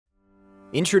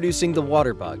Introducing the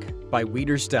WaterBug by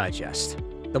Reader's Digest.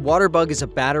 The WaterBug is a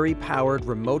battery-powered,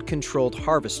 remote-controlled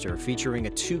harvester featuring a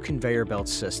 2-conveyor belt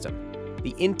system.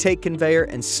 The intake conveyor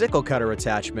and sickle cutter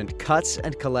attachment cuts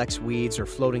and collects weeds or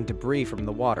floating debris from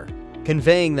the water,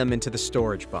 conveying them into the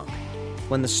storage bunk.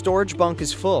 When the storage bunk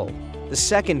is full, the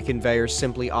second conveyor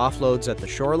simply offloads at the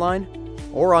shoreline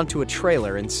or onto a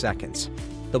trailer in seconds.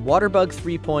 The WaterBug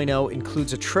 3.0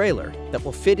 includes a trailer that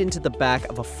will fit into the back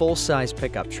of a full-size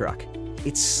pickup truck.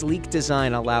 Its sleek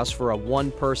design allows for a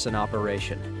one-person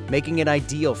operation, making it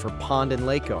ideal for pond and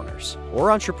lake owners, or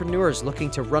entrepreneurs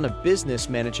looking to run a business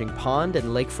managing pond and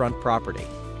lakefront property.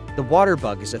 The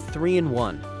WaterBug is a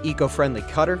 3-in-1, eco-friendly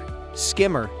cutter,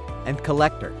 skimmer, and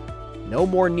collector. No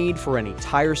more need for any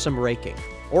tiresome raking,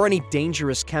 or any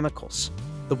dangerous chemicals.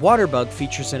 The WaterBug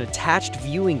features an attached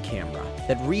viewing camera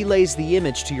that relays the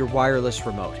image to your wireless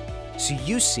remote, so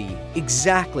you see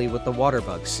exactly what the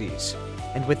WaterBug sees.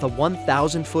 And with a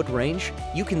 1,000-foot range,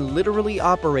 you can literally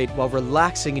operate while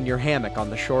relaxing in your hammock on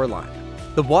the shoreline.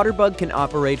 The WaterBug can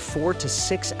operate 4 to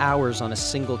 6 hours on a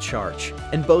single charge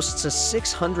and boasts a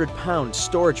 600-pound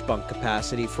storage bunk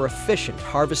capacity for efficient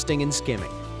harvesting and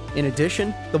skimming. In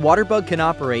addition, the WaterBug can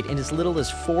operate in as little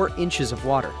as 4 inches of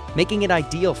water, making it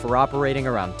ideal for operating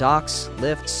around docks,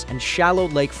 lifts, and shallow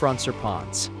lakefronts or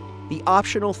ponds. The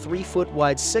optional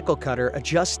 3-foot-wide sickle cutter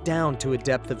adjusts down to a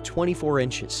depth of 24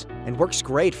 inches and works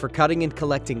great for cutting and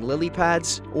collecting lily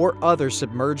pads or other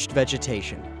submerged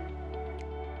vegetation.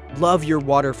 Love your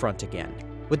waterfront again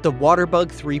with the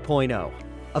WaterBug 3.0.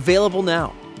 Available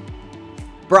now.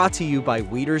 Brought to you by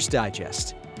Reader's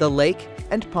Digest, the lake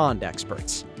and pond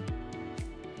experts.